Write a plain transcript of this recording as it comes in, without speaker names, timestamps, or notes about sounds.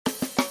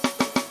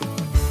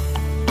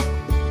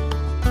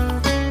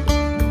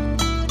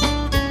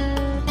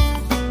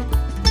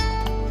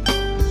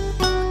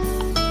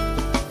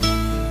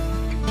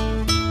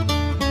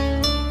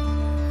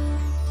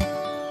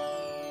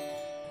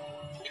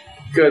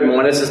Good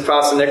morning, this is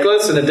Pastor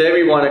Nicholas, and today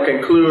we want to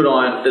conclude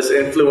on this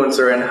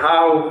influencer and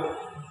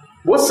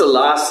what's the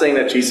last thing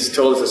that Jesus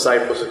told his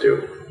disciples to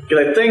do?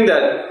 Because I think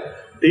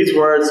that these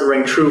words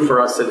ring true for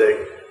us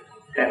today.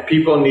 And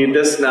people need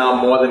this now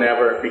more than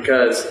ever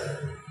because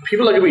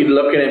people are going to be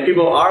looking and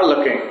people are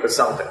looking for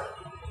something.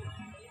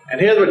 And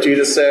here's what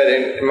Jesus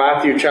said in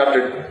Matthew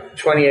chapter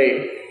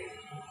 28,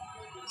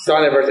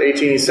 starting at verse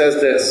 18. He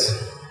says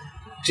this,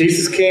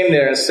 Jesus came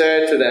there and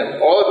said to them,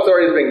 all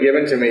authority has been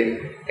given to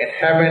me in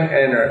heaven and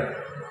in earth.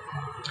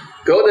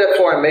 Go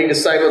therefore and make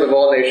disciples of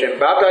all nations,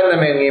 baptizing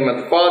them in the name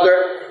of the Father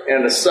and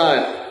of the Son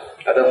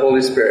and the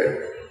Holy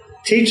Spirit,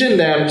 teaching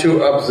them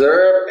to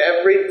observe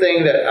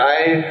everything that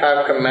I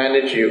have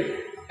commanded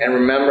you. And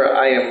remember,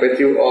 I am with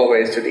you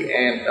always to the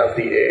end of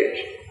the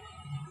age.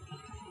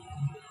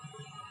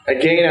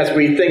 Again, as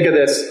we think of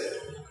this,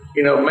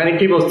 many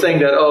people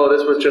think that,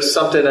 this was just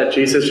something that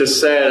Jesus just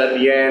said at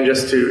the end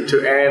just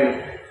to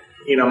end,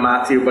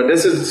 Matthew. But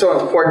this is so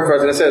important for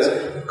us. And it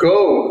says,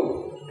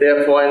 go,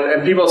 therefore.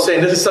 And people are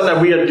saying this is something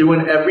that we are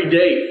doing every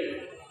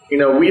day.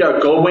 We are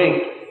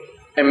going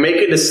and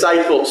making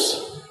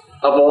disciples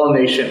of all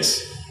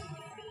nations.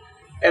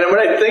 And when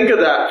I think of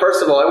that,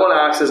 first of all, I want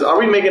to ask is, are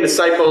we making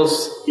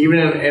disciples even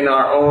in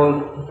our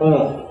own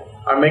home?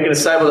 Are we making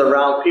disciples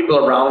around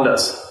people around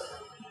us?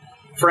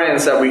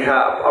 Friends that we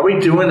have. Are we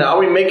doing that? Are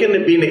we making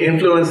it being the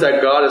influence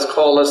that God has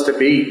called us to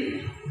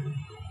be?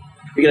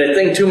 Because I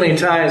think too many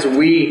times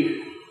we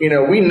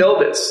know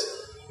this.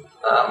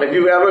 If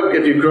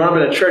you've grown up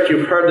in a church,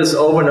 you've heard this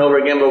over and over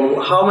again,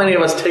 but how many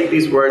of us take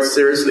these words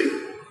seriously?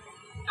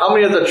 How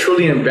many of us are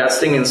truly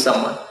investing in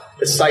someone,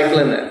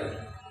 discipling them?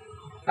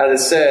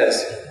 As it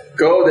says,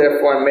 go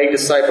therefore and make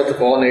disciples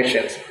of all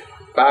nations,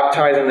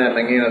 baptizing them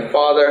in the name of the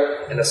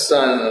Father and the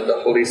Son and of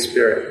the Holy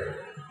Spirit.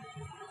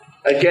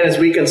 Again, as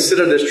we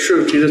consider this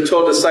truth, Jesus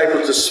told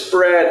disciples to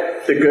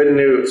spread the good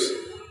news.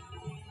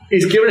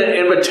 He's given an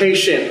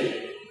invitation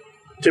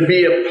to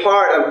be a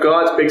part of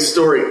God's big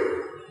story.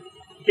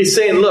 He's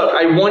saying, look,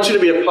 I want you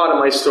to be a part of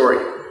my story.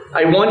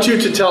 I want you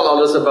to tell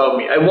others about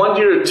me. I want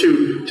you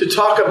to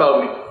talk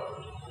about me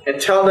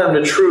and tell them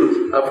the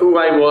truth of who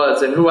I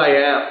was and who I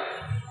am.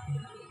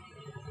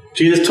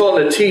 Jesus told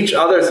them to teach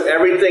others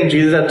everything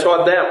Jesus had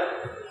taught them.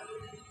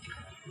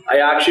 I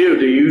ask you,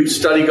 do you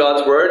study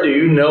God's Word? Do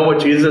you know what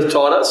Jesus has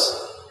taught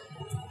us?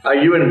 Are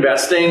you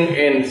investing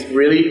in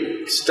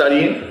really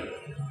studying?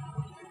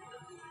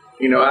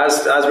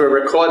 As we're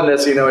recording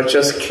this, it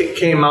just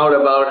came out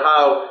about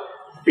how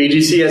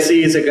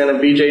BJCs are going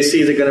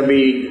to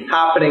be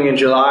happening in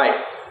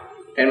July.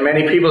 And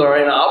many people are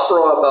in an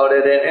uproar about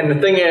it. And the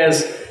thing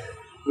is,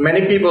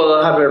 many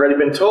people have already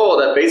been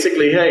told that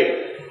basically,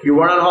 hey, you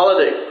weren't on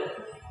holiday.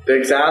 The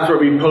exams will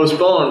be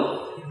postponed.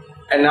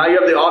 And now you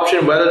have the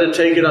option whether to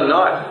take it or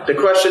not. The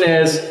question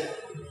is,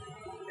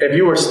 if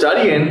you were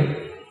studying,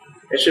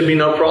 it should be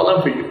no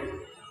problem for you.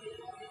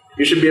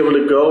 You should be able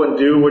to go and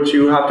do what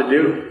you have to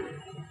do.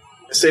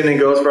 The same thing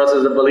goes for us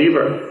as a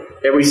believer.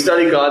 If we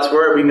study God's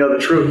Word, we know the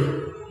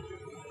truth.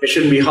 It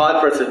shouldn't be hard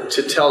for us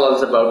to tell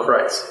others about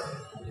Christ,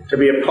 to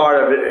be a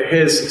part of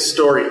His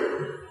story.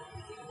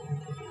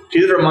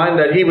 Jesus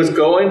reminded that He was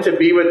going to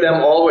be with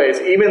them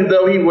always. Even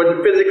though He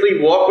wouldn't physically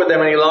walk with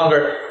them any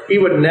longer, He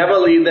would never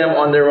leave them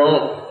on their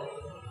own.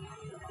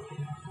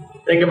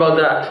 Think about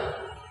that.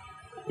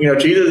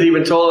 Jesus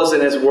even told us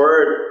in His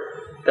Word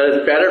that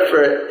it's better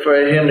for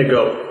Him to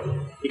go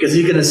because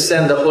He's going to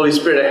send the Holy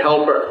Spirit, a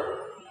helper.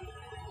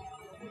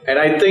 And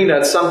I think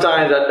that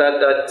sometimes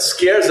that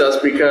scares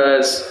us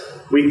because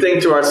we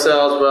think to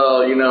ourselves,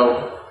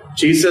 well,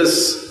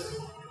 Jesus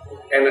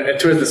and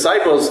to His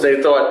disciples,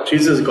 they thought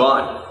Jesus is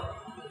gone.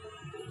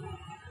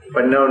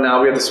 But no,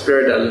 now we have the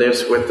Spirit that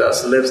lives with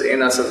us, lives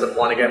in us as a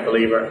born-again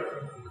believer.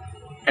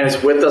 And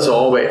it's with us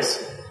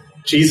always.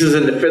 Jesus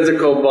in the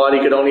physical body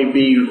could only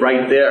be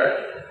right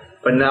there.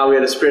 But now we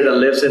have the Spirit that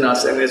lives in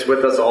us and is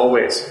with us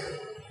always.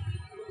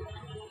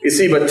 You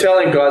see, but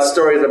telling God's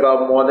story is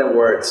about more than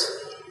words.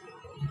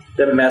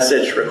 The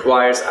message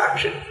requires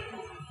action.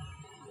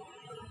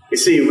 You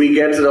see, we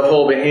get to the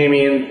whole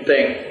Bahamian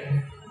thing.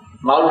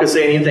 Mouth can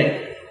say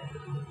anything.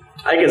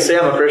 I can say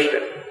I'm a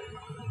Christian.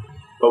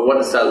 But what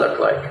does that look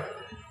like?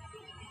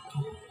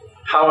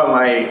 How am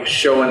I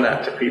showing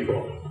that to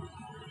people?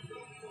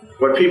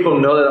 Would people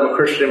know that I'm a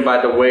Christian by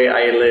the way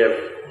I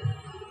live?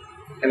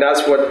 And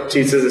that's what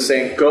Jesus is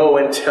saying. Go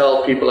and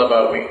tell people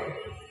about me.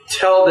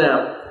 Tell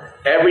them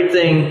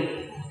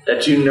everything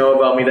that you know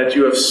about me, that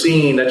you have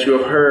seen, that you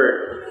have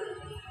heard.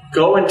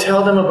 Go and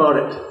tell them about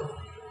it.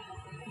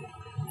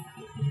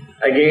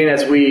 Again,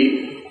 as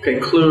we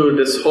conclude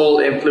this whole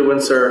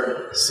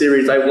influencer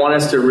series, I want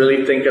us to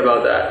really think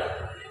about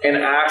that. And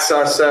ask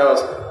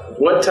ourselves,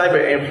 what type of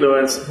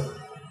influence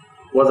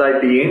was I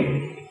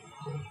being?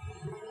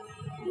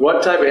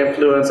 What type of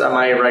influence am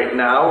I right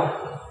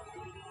now?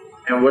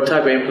 And what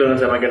type of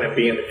influence am I going to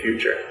be in the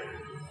future?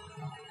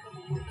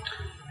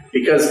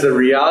 Because the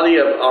reality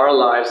of our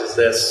lives is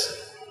this.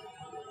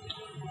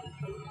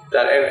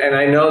 And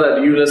I know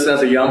that you listen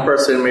as a young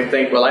person may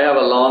think, well, I have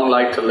a long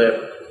life to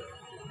live.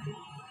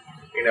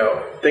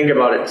 Think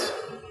about it.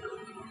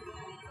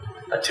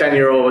 A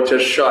 10-year-old was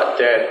just shot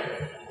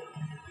dead.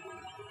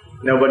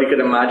 Nobody could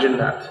imagine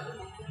that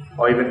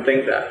or even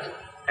think that.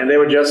 And they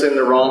were just in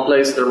the wrong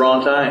place at the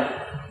wrong time.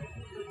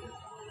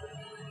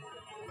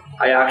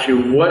 I ask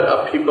you, what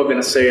are people going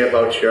to say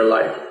about your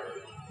life?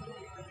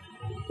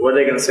 What are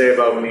they going to say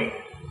about me?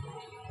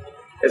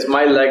 Is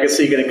my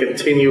legacy going to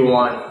continue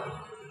on?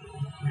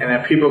 And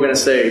then people are going to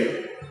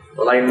say,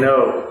 well, I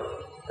know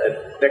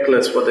that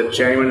Nicholas was a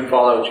genuine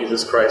follower of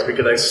Jesus Christ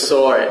because I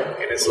saw it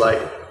in his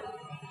life.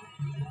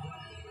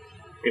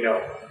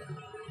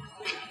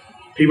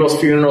 People's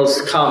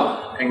funerals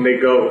come and they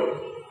go.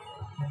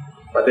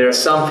 But there are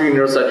some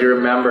funerals that you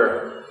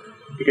remember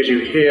because you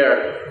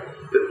hear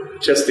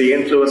just the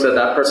influence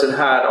that person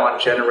had on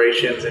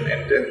generations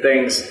and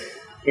things,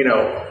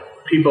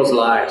 people's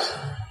lives.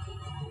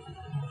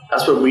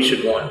 That's what we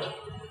should want.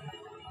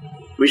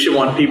 We should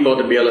want people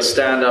to be able to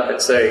stand up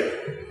and say,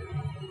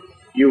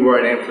 you were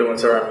an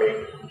influencer on me.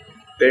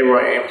 They were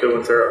an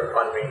influencer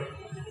on me.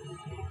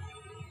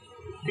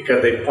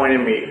 Because they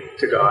pointed me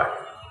to God.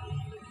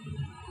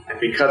 And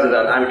because of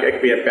that, I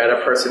could be a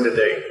better person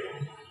today.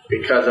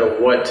 Because of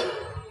the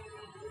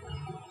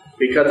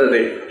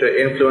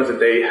influence that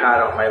they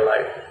had on my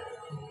life.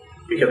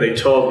 Because they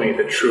told me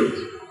the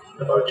truth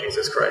about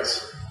Jesus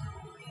Christ.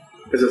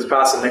 This is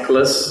Pastor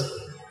Nicholas,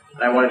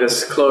 and I want to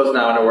just close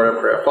now in a word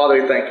of prayer.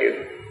 Father, we thank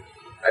you.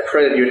 I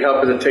pray that you'd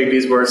help us to take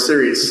these words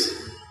serious,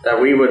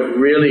 that we would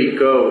really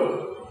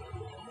go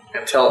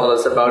and tell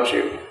others about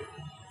you.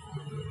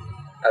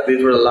 That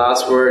these were the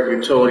last words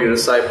you told your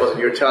disciples, and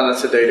you're telling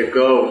us today to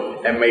go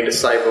and make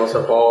disciples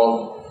of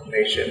all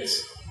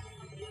nations.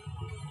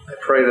 I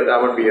pray that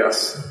that would be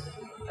us,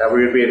 that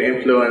we would be an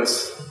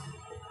influence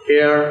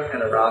here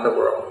and around the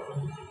world.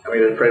 And we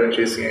would pray in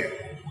Jesus' name.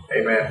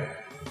 Amen.